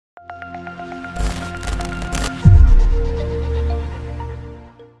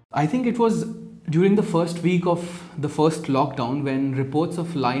I think it was during the first week of the first lockdown when reports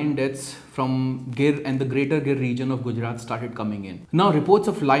of lion deaths from Gir and the greater Gir region of Gujarat started coming in. Now, reports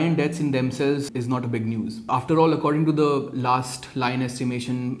of lion deaths in themselves is not a big news. After all, according to the last lion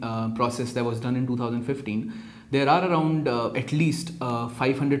estimation process that was done in 2015, there are around at least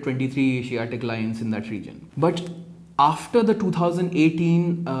 523 Asiatic lions in that region. But after the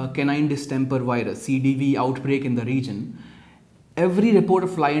 2018 Canine Distemper Virus (CDV) outbreak in the region, every report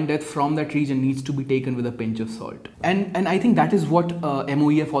of lion death from that region needs to be taken with a pinch of salt. And I think that is what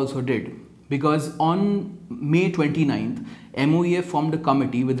MOEF also did, because on May 29th, MOEF formed a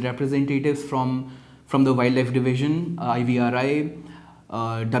committee with representatives from the Wildlife Division, IVRI,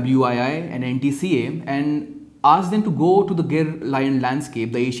 WII and NTCA, and asked them to go to the Gir lion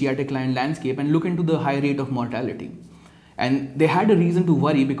landscape, the Asiatic lion landscape, and look into the high rate of mortality. And they had a reason to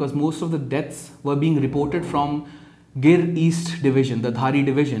worry because most of the deaths were being reported from Gir East Division, the Dhari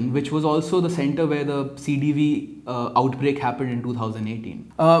Division, which was also the center where the CDV outbreak happened in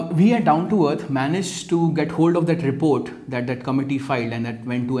 2018. We at Down to Earth managed to get hold of that report that that committee filed and that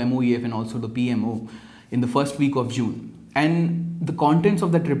went to MOEF and also the PMO in the first week of June. And the contents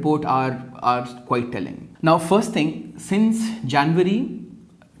of that report are quite telling. Now, first thing, since January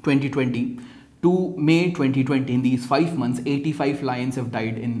 2020 to May 2020, in these 5 months, 85 lions have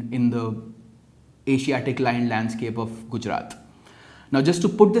died in the Asiatic lion landscape of Gujarat. Now, just to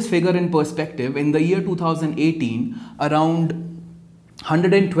put this figure in perspective, in the year 2018, around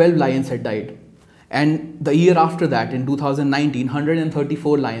 112 lions had died. And the year after that, in 2019,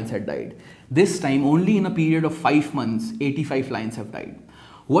 134 lions had died. This time, only in a period of 5 months, 85 lions have died.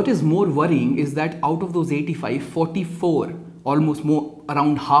 What is more worrying is that out of those 85, 44, almost more,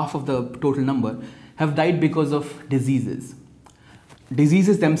 around half of the total number, have died because of diseases.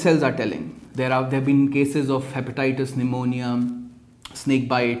 Diseases themselves are telling. There have been cases of hepatitis, pneumonia, snake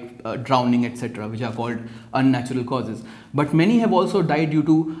bite, drowning, etc., which are called unnatural causes. But many have also died due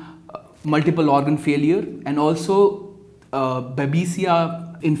to multiple organ failure and also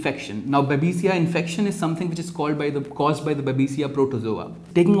BABESIA infection. Now, BABESIA infection is something which is caused by the BABESIA protozoa.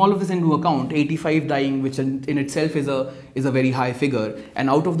 Taking all of this into account, 85 dying, which in itself is a very high figure, and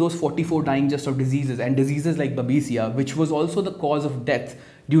out of those 44 dying just of diseases, and diseases like BABESIA, which was also the cause of death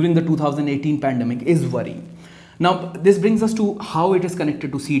during the 2018 pandemic, is worrying. Now, this brings us to how it is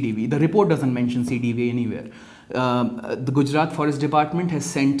connected to CDV. The report doesn't mention CDV anywhere. The Gujarat Forest Department has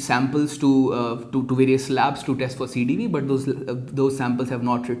sent samples to various labs to test for CDV, but those samples have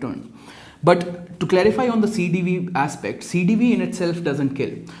not returned. But to clarify on the CDV aspect, CDV in itself doesn't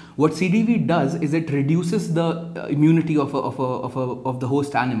kill. What CDV does is it reduces the immunity of the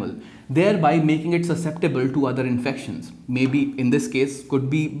host animal, thereby making it susceptible to other infections. Maybe in this case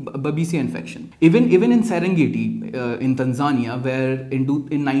could be BABESIA infection. Even in Serengeti in Tanzania, where in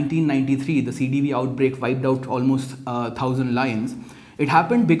 1993 the CDV outbreak wiped out almost 1,000 lions, it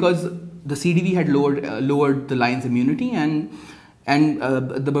happened because the CDV had lowered the lion's immunity and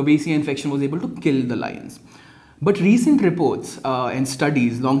the BABESIA infection was able to kill the lions. But recent reports and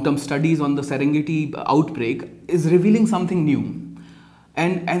studies, long-term studies on the Serengeti outbreak is revealing something new.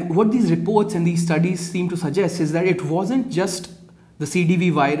 And what these reports and these studies seem to suggest is that it wasn't just the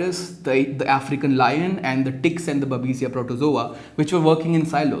CDV virus, the African lion and the ticks and the BABESIA protozoa, which were working in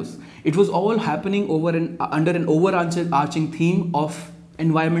silos. It was all happening under an overarching theme of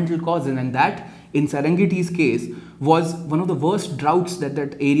environmental causes, and that in Serengeti's case was one of the worst droughts that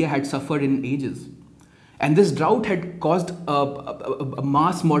area had suffered in ages. And this drought had caused a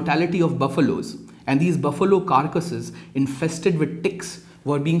mass mortality of buffaloes. And these buffalo carcasses infested with ticks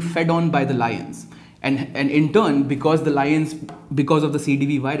were being fed on by the lions. And in turn, because the lions, because of the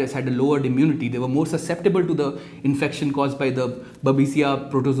CDV virus, had a lowered immunity, they were more susceptible to the infection caused by the BABESIA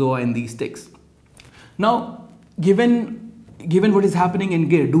protozoa in these ticks. Now, given what is happening in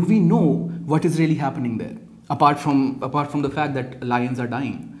Gir, do we know what is really happening there, apart from the fact that lions are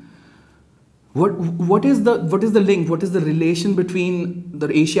dying? What is the link? What is the relation between the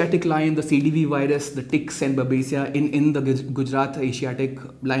Asiatic lion, the CDV virus, the ticks and BABESIA in the Gujarat Asiatic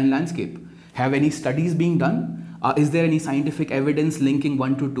lion landscape? Have any studies being done? Is there any scientific evidence linking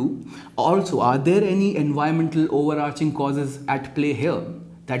 1 to 2? Also, are there any environmental overarching causes at play here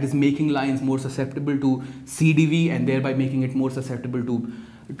that is making lions more susceptible to CDV and thereby making it more susceptible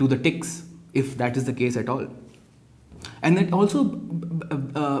to the ticks, if that is the case at all? And then also,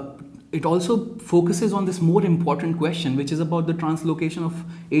 it also focuses on this more important question, which is about the translocation of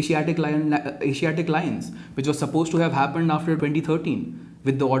Asiatic lions, which was supposed to have happened after 2013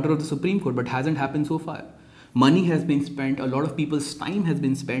 with the order of the Supreme Court, but hasn't happened so far. Money has been spent, a lot of people's time has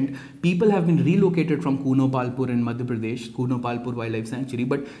been spent. People have been relocated from Kunopalpur in Madhya Pradesh, Kunopalpur Wildlife Sanctuary,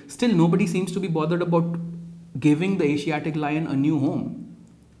 but still nobody seems to be bothered about giving the Asiatic lion a new home.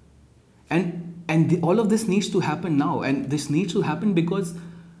 And all of this needs to happen now, and this needs to happen because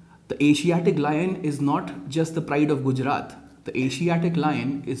the Asiatic lion is not just the pride of Gujarat. The Asiatic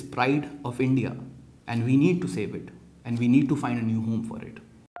lion is pride of India, and we need to save it, and we need to find a new home for it.